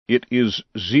It is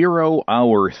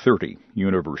 0:30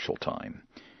 Universal Time.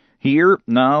 Here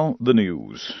now the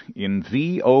news in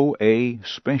VOA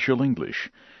Special English.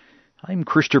 I'm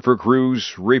Christopher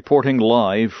Cruz reporting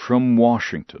live from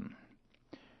Washington.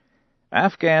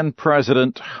 Afghan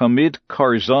President Hamid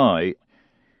Karzai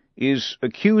is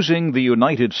accusing the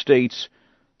United States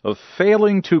of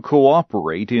failing to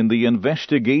cooperate in the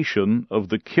investigation of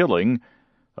the killing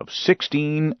of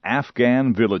 16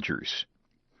 Afghan villagers.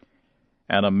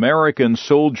 An American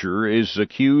soldier is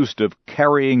accused of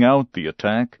carrying out the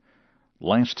attack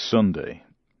last Sunday.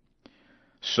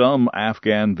 Some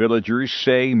Afghan villagers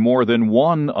say more than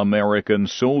one American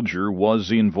soldier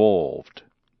was involved.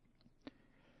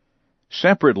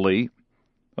 Separately,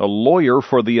 a lawyer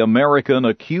for the American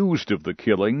accused of the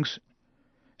killings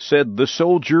said the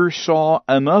soldier saw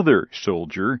another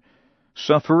soldier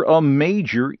suffer a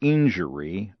major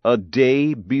injury a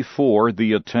day before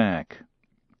the attack.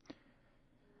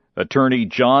 Attorney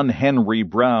John Henry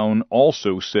Brown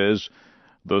also says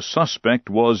the suspect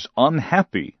was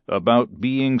unhappy about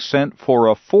being sent for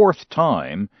a fourth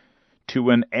time to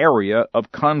an area of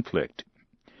conflict.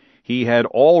 He had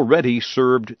already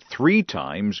served 3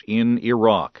 times in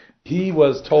Iraq. He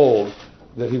was told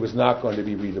that he was not going to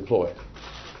be redeployed.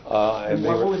 And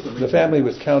the family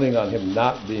was counting on him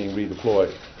not being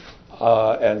redeployed.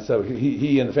 And so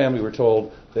he and the family were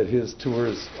told that his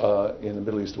tours in the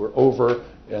Middle East were over,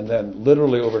 and then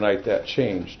literally overnight that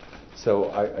changed.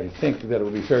 So I think that it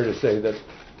would be fair to say that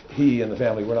he and the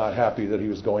family were not happy that he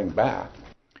was going back.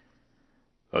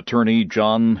 Attorney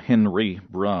John Henry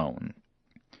Brown.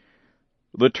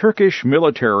 The Turkish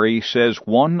military says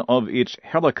one of its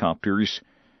helicopters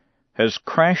has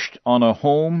crashed on a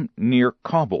home near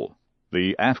Kabul,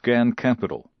 the Afghan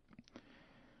capital.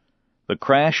 The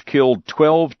crash killed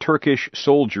 12 Turkish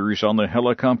soldiers on the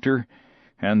helicopter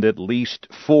and at least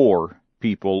 4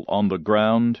 people on the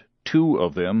ground, 2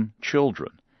 of them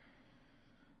children.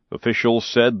 Officials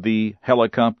said the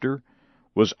helicopter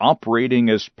was operating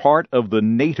as part of the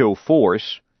NATO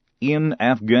force in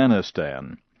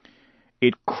Afghanistan.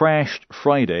 It crashed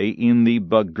Friday in the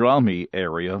Bagrami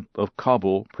area of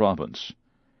Kabul province.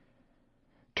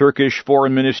 Turkish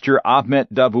Foreign Minister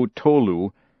Ahmet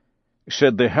Davutoglu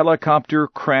said the helicopter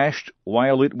crashed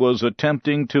while it was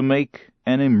attempting to make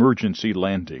an emergency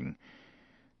landing.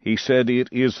 He said it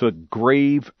is a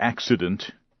grave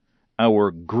accident. Our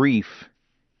grief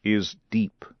is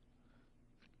deep.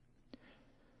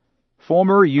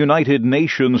 Former United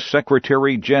Nations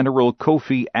Secretary General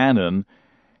Kofi Annan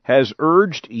has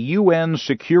urged UN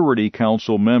Security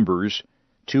Council members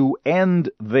to end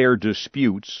their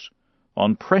disputes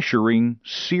on pressuring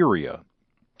Syria.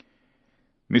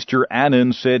 Mr.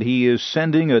 Annan said he is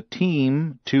sending a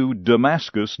team to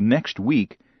Damascus next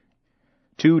week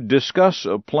to discuss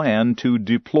a plan to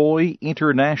deploy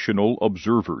international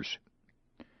observers.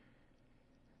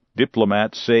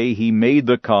 Diplomats say he made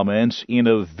the comments in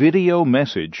a video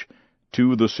message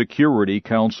to the Security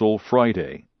Council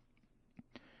Friday.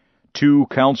 2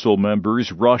 council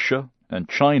members, Russia and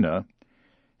China,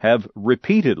 have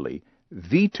repeatedly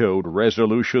vetoed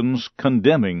resolutions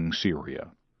condemning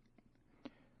Syria.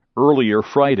 Earlier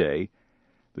Friday,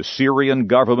 the Syrian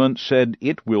government said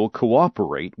it will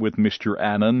cooperate with Mr.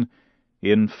 Annan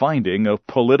in finding a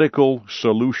political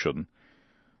solution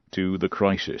to the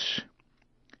crisis.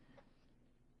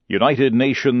 United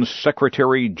Nations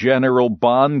Secretary General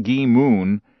Ban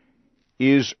Ki-moon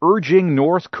is urging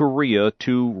North Korea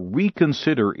to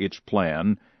reconsider its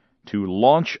plan to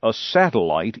launch a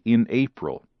satellite in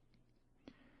April.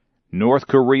 North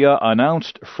Korea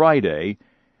announced Friday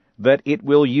that it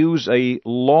will use a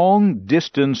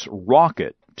long-distance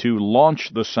rocket to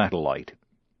launch the satellite.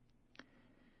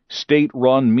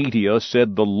 State-run media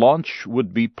said the launch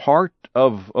would be part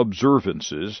of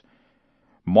observances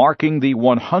marking the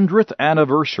 100th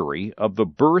anniversary of the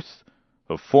birth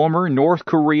of former North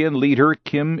Korean leader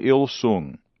Kim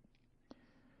Il-sung.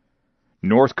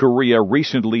 North Korea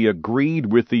recently agreed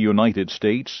with the United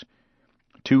States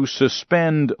to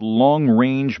suspend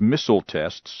long-range missile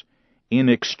tests in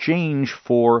exchange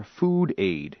for food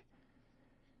aid.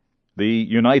 The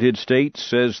United States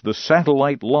says the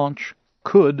satellite launch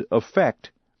could affect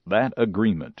that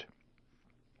agreement.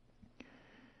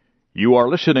 You are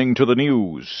listening to the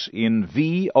news in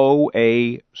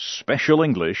VOA Special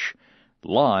English,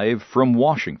 live from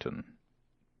Washington.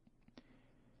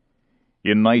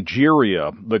 In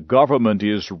Nigeria, the government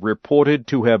is reported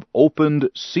to have opened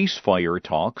ceasefire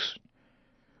talks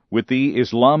with the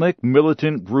Islamic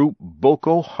militant group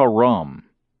Boko Haram.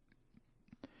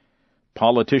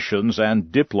 Politicians and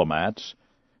diplomats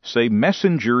say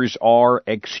messengers are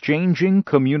exchanging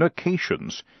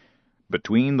communications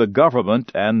between the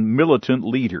government and militant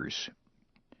leaders.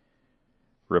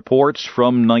 Reports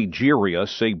from Nigeria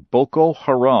say Boko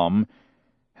Haram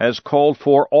has called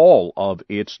for all of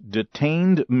its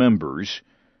detained members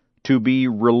to be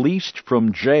released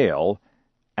from jail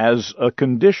as a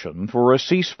condition for a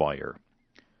ceasefire.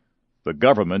 The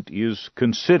government is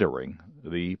considering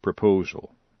the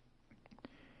proposal.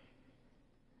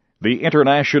 The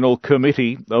International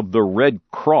Committee of the Red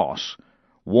Cross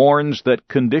warns that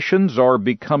conditions are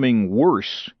becoming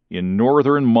worse in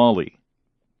northern Mali.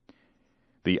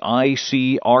 The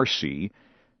ICRC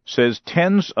says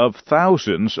tens of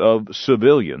thousands of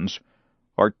civilians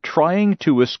are trying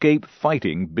to escape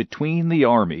fighting between the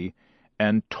army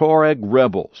and Tuareg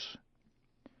rebels.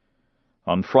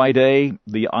 On Friday,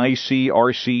 the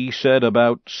ICRC said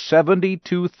about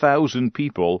 72,000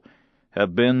 people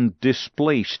have been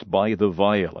displaced by the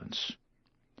violence.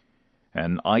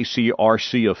 An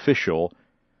ICRC official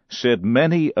said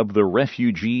many of the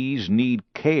refugees need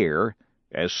care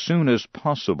as soon as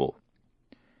possible.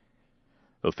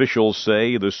 Officials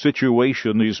say the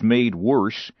situation is made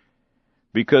worse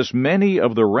because many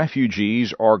of the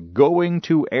refugees are going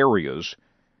to areas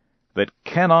that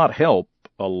cannot help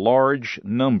a large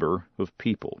number of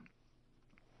people.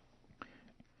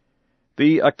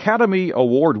 The Academy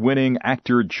Award-winning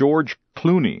actor George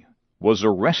Clooney was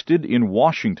arrested in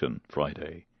Washington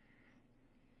Friday.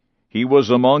 He was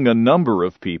among a number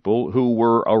of people who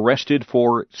were arrested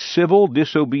for civil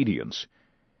disobedience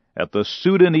at the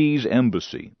Sudanese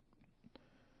embassy.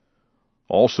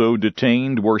 Also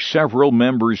detained were several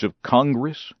members of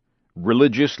Congress,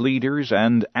 religious leaders,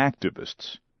 and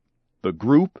activists. The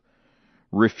group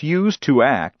refused to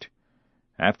act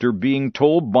after being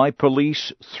told by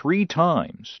police 3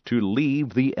 times to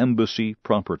leave the embassy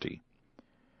property.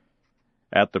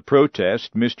 At the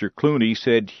protest, Mr. Clooney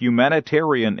said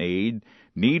humanitarian aid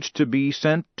needs to be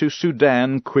sent to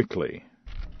Sudan quickly.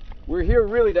 We're here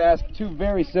really to ask 2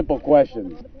 very simple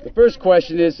questions. The first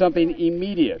question is something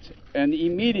immediate, and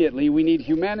immediately we need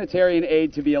humanitarian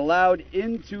aid to be allowed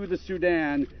into the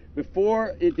Sudan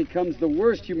before it becomes the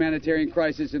worst humanitarian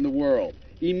crisis in the world.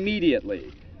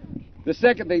 Immediately. The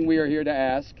second thing we are here to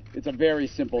ask, it's a very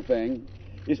simple thing,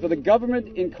 is for the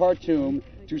government in Khartoum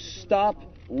to stop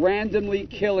randomly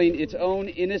killing its own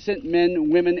innocent men,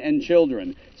 women, and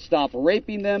children. Stop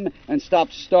raping them and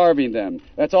stop starving them.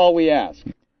 That's all we ask.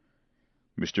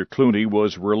 Mr. Clooney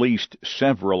was released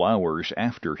several hours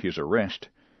after his arrest,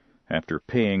 after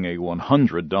paying a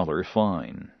 $100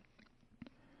 fine.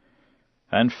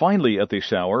 And finally at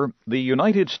this hour, the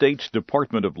United States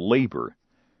Department of Labor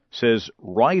says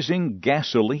rising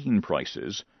gasoline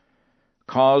prices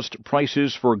caused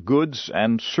prices for goods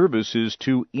and services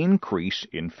to increase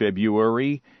in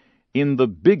February in the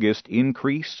biggest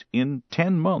increase in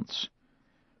 10 months.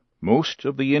 Most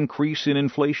of the increase in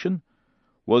inflation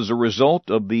was a result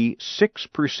of the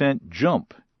 6%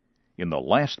 jump in the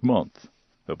last month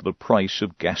of the price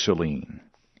of gasoline.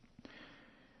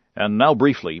 And now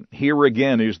briefly, here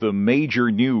again is the major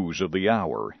news of the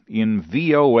hour in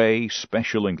VOA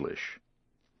Special English.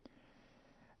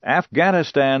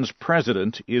 Afghanistan's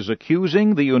president is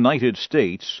accusing the United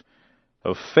States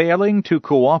of failing to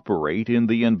cooperate in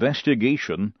the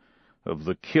investigation of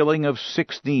the killing of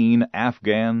 16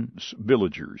 Afghan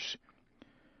villagers.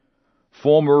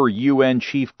 Former UN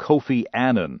Chief Kofi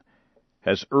Annan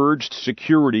has urged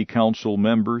Security Council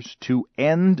members to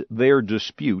end their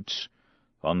disputes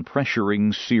on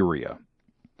pressuring Syria.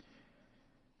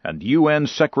 And UN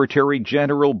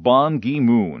Secretary-General Ban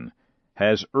Ki-moon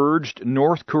has urged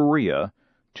North Korea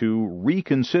to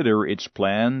reconsider its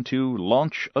plan to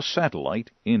launch a satellite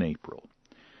in April.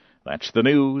 That's the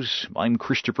news. I'm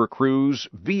Christopher Cruz,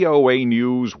 VOA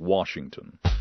News, Washington.